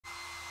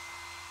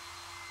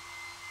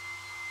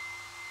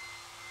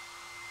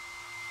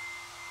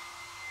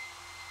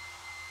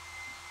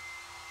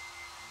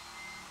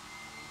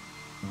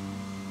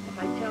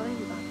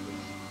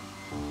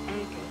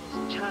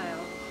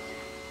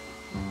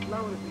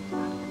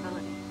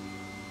responsibility.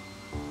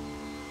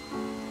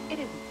 It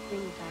isn't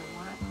things I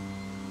want.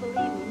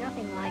 Believe me,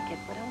 nothing like it,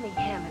 but only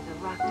him as a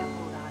rock to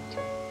hold on to.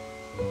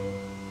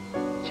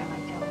 Shall I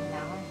tell him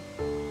now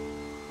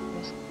and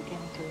risk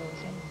beginning to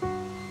lose him?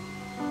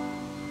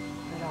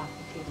 Put it off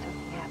and see if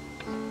something happens.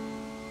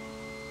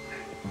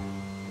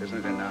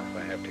 Isn't it enough I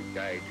have to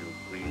guide you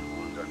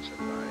greenhorns on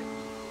supply?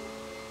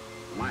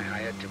 Am I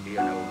hired to be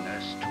an old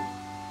nurse, too?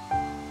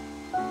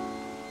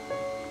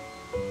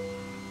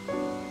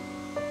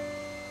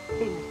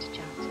 Hey, Mr.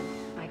 Johnson,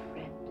 my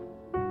friend.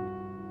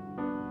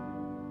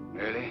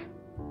 Really?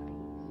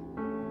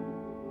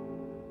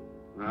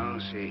 Well,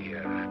 see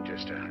here, I'm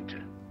just a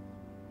hunter.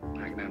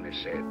 I can only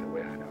say it the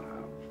way I know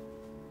how.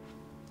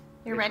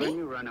 You're It's ready? when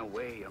you run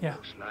away, you're Yeah.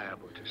 most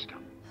liable to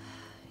stumble.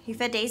 You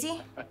fed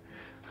Daisy?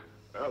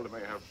 Well, they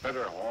may have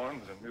better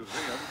horns in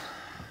museums.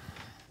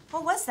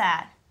 What was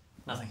that?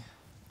 Nothing.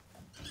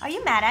 Are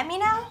you mad at me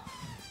now?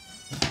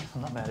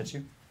 I'm not mad at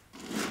you.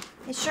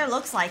 It sure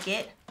looks like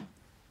it.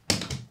 I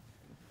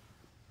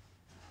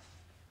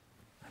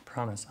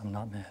promise I'm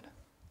not mad.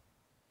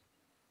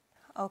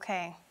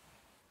 Okay.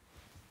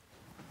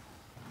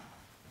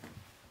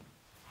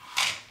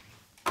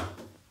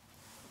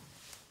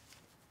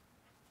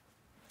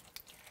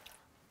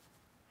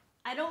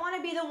 I don't want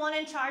to be the one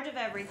in charge of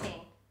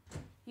everything.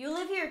 You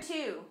live here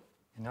too.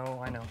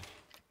 No, I know.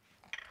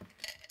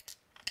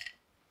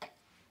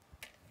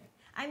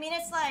 I mean,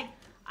 it's like,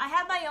 I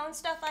have my own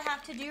stuff I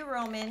have to do,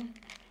 Roman.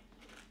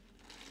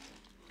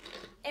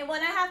 And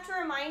when I have to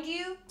remind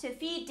you to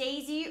feed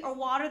Daisy or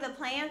water the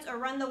plants or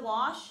run the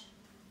wash,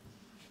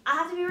 I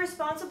have to be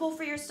responsible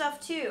for your stuff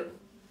too.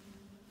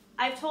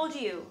 I've told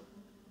you,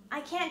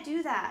 I can't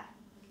do that.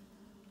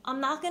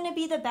 I'm not gonna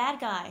be the bad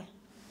guy.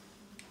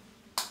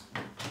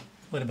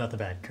 What about the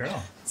bad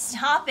girl?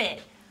 Stop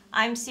it.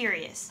 I'm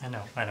serious. I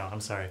know,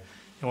 I'm sorry.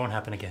 It won't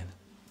happen again.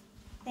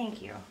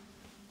 Thank you.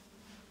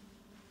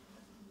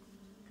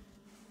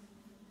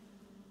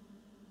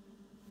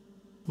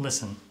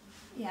 Listen,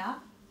 Yeah?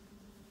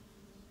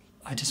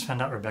 I just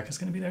found out Rebecca's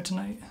gonna be there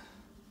tonight.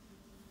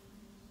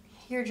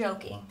 You're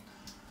joking.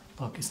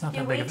 Look, it's not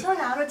You that big wait of till a...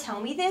 now to tell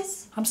me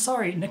this? I'm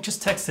sorry, Nick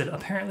just texted.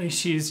 Apparently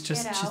she's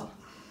just... Get out.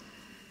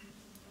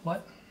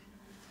 What?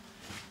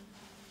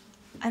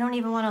 I don't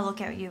even want to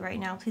look at you right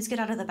now. Please get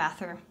out of the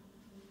bathroom.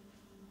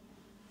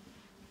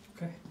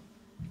 Okay.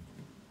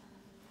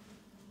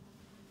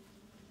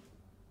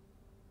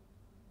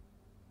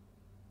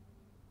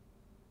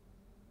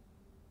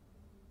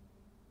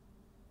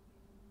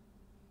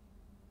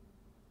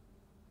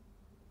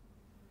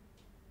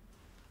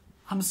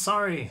 I'm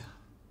sorry.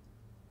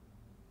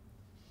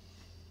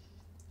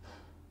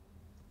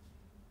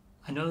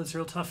 I know that's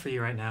real tough for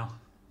you right now.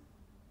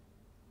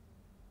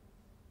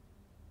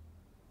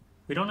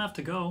 We don't have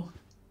to go.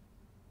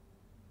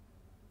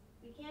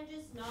 We can't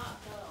just not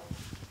go.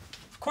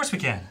 Of course we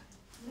can.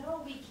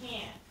 No, we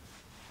can't.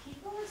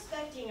 People are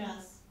expecting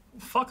us.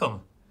 Fuck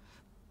them.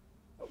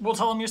 We'll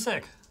tell them you're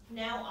sick.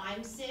 Now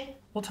I'm sick.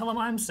 We'll tell them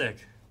I'm sick.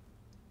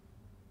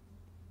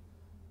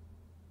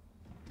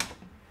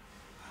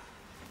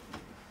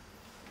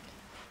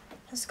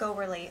 Let's go,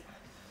 we're late.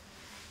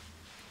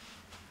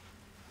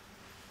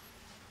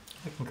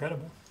 You look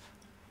incredible.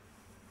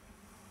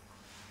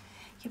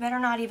 You better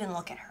not even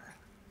look at her.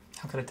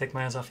 How could I take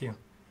my eyes off you?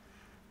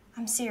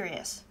 I'm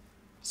serious.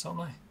 So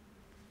am I.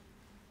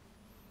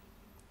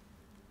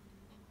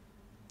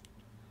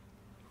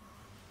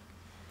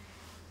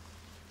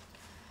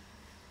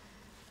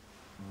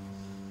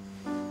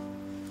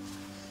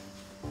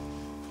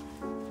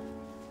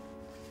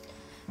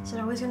 Is it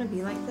always gonna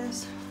be like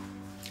this?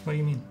 What do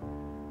you mean?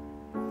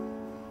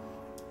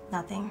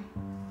 Nothing.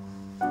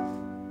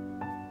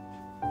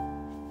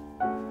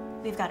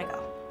 We've gotta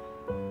go.